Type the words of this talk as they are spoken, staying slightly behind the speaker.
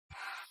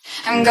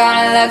I'm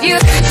gonna love you.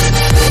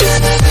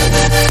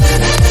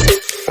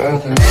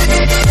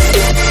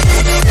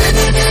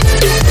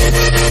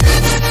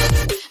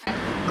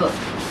 Go.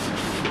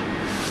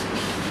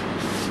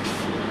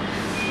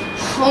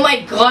 Oh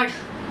my god,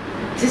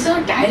 this is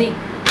so tiring.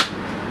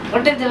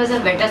 What if there was a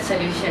better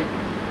solution?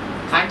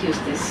 Can't use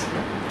this.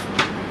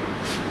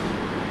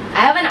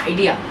 I have an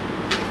idea.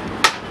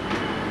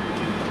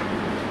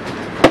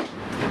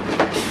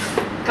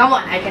 Come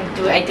on, I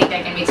think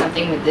I can make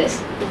something with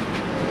this.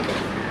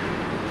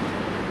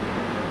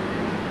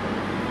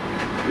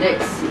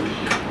 Let's see.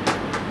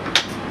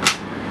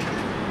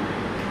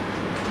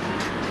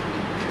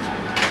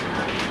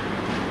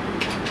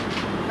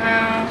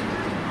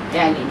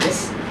 Yeah, I need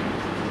this.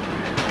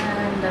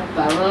 And the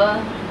power.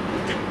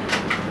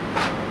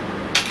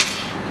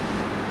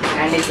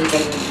 And it will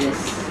come with this.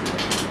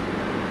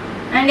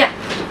 And yeah,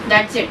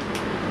 that's it.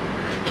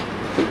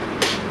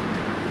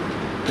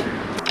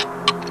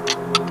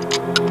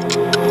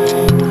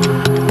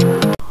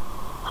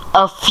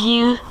 A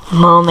few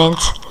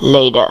moments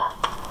later.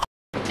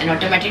 An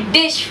automatic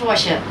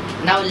dishwasher.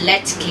 Now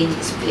let's clean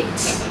these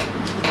plates.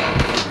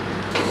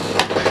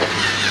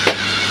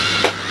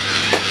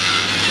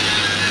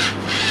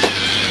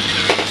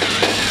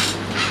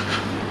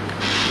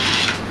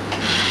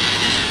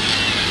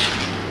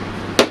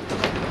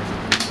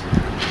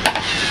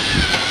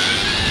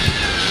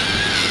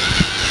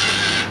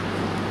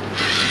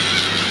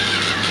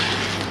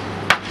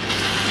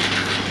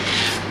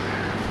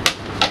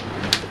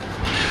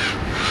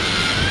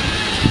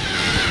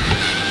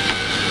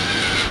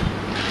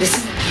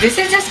 This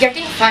is just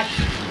getting fun.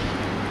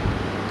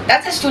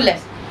 That's just too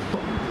less.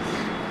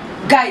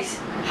 Guys,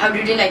 how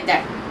did you like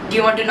that? Do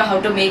you want to know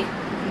how to make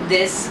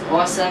this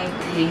awesome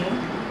thing?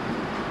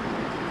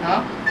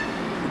 Huh?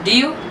 Do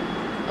you?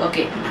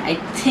 Okay, I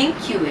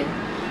think you will.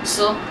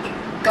 So,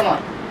 come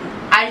on.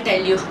 I'll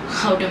tell you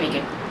how to make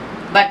it.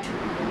 But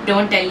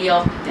don't tell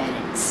your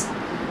parents.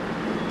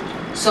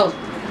 So,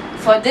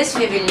 for this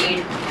we will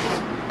need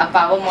a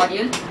power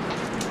module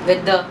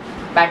with the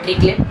battery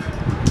clip.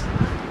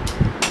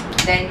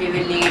 Then we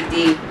will need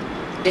the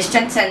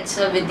distance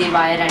sensor with the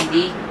wire and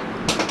the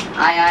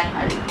IR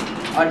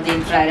or the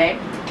infrared.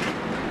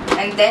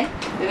 And then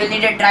we will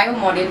need a driver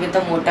module with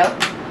a motor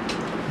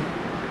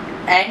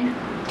and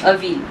a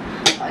wheel.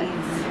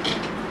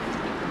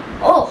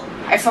 Oh,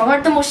 I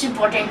forgot the most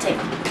important thing,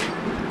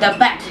 the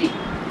battery.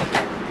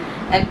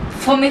 And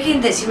for making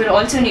this you will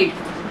also need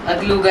a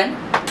glue gun,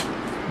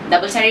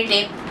 double-sided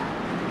tape,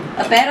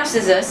 a pair of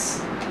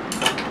scissors,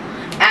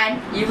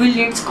 and you will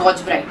need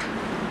Scotch-Brite,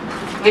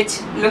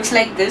 which looks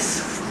like this.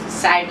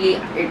 Sadly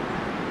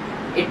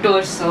it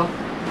tore, so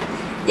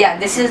yeah,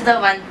 this is the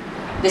one.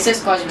 This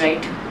is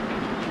Scotch-Brite.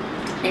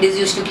 It is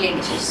used to clean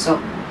dishes. So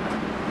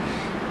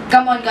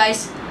come on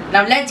guys,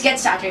 now let's get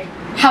started.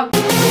 How?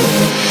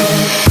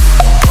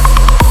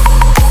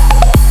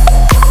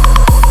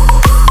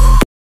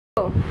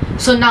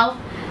 So now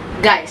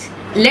guys,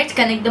 let's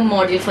connect the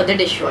module for the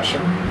dishwasher.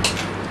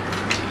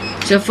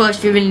 So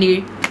first we will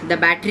need the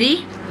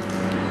battery,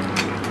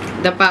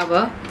 the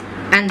power,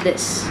 and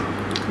this,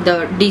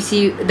 the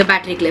DC, the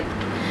battery clip.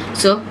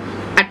 So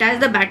attach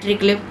the battery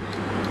clip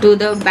to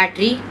the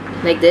battery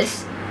like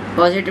this,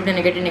 positive to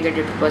negative,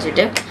 negative to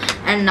positive,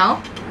 and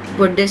now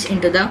put this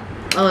into the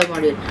power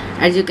module.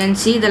 As you can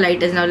see, the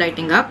light is now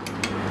lighting up.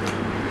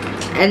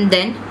 And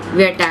then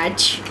we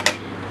attach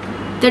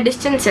the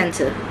distance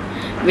sensor,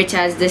 which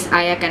has this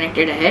IR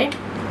connected ahead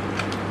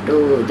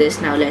to this.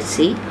 Now let's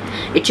see,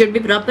 it should be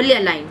properly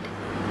aligned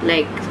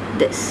like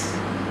this.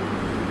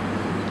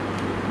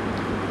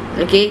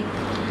 Okay,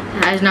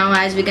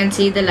 as we can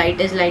see, the light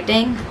is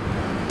lighting.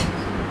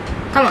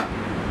 Come on.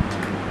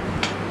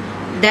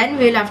 Then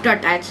we'll have to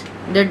attach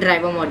the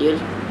driver module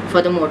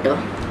for the motor.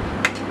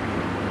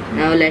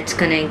 Now let's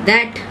connect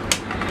that.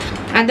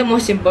 And the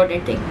most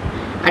important thing,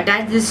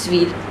 attach this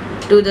wheel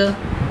to the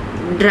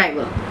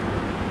driver.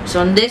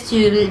 So on this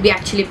you will be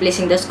actually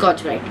placing the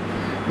Scotch-Brite.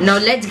 Now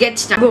let's get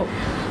started. Go.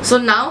 So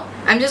now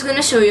I'm just going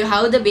to show you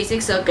how the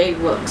basic circuit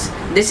works.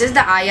 This is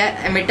the IR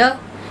emitter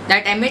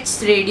that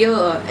emits radio,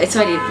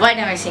 what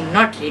am I saying,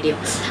 not radio,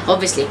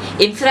 obviously,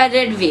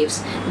 infrared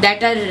waves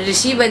that are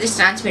received by this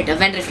transmitter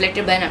when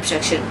reflected by an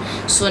obstruction.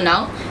 So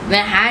now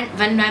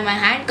when my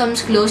hand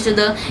comes close to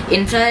the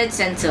infrared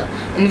sensor,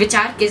 in which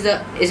our case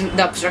is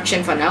the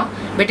obstruction for now,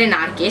 but in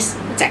our case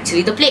it's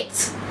actually the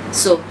plates.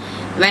 So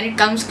when it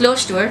comes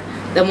close to it,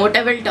 the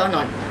motor will turn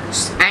on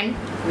and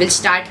will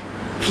start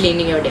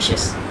cleaning your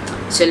dishes.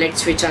 So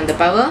let's switch on the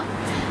power.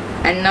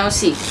 And now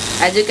see,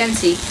 as you can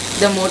see,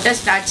 the motor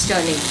starts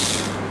turning,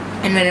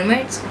 and when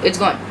it's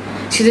gone.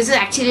 So this is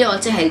actually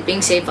also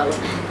helping save power.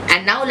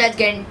 And now let's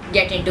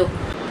get into.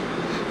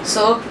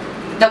 So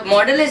the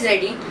model is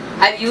ready.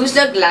 I've used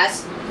the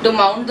glass to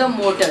mount the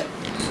motor.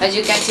 As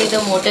you can see,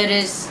 the motor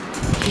is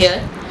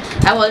here.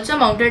 I've also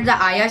mounted the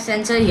IR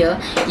sensor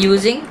here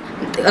using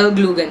a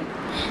glue gun.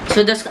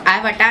 So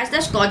I've attached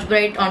the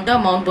Scotch-Brite onto a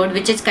mount board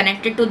which is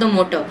connected to the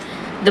motor.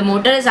 The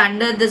motor is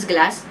under this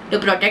glass to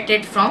protect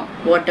it from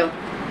water.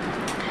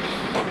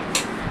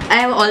 I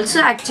have also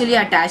actually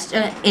attached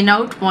an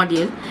in-out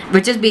module,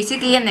 which is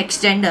basically an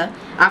extender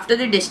after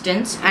the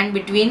distance and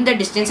between the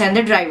distance and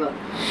the driver.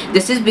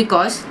 This is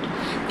because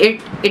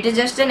it is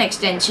just an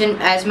extension,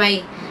 as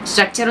my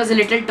structure was a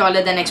little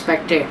taller than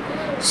expected.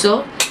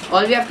 So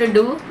all we have to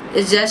do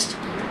is just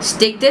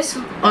stick this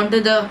onto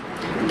the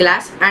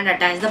glass and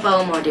attach the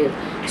power module.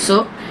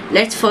 So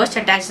let's first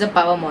attach the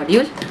power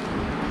module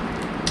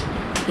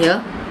here.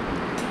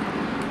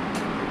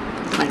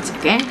 1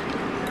 second.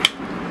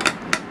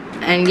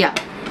 And yeah,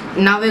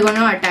 now we're going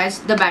to attach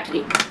the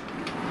battery.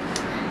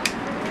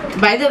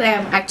 By the way,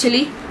 I'm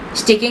actually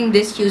sticking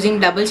this using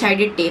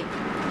double-sided tape.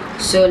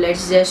 So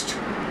let's just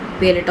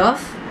peel it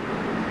off.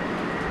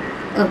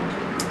 Oh,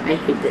 I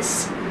hate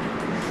this.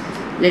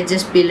 Let's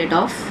just peel it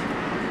off.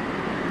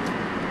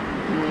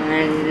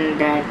 And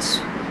that's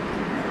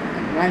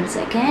 1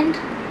 second.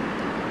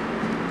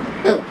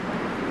 Oh,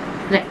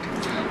 right.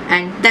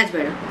 And that's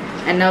better.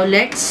 And now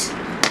let's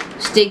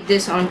stick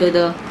this onto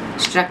the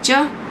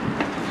structure.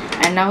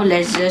 And now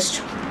let's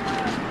just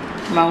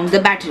mount the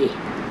battery.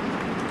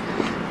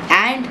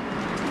 And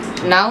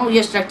now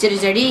your structure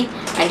is ready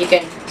and you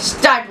can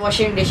start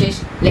washing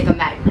dishes like a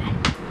madman.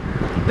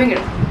 Bring it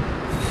on.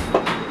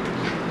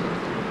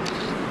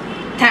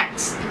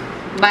 Thanks.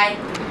 Bye.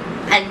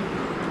 And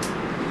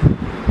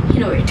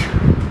innovate.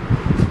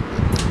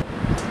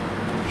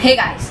 Hey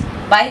guys,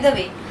 by the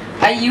way,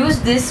 I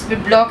used this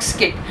WitBlox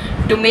kit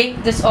to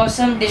make this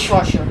awesome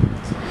dishwasher.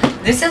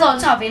 This is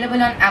also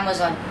available on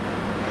Amazon.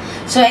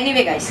 So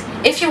anyway guys,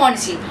 if you want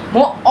to see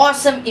more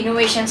awesome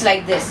innovations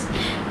like this,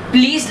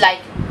 please like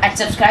and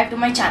subscribe to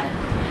my channel.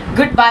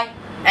 Goodbye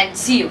and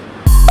see you.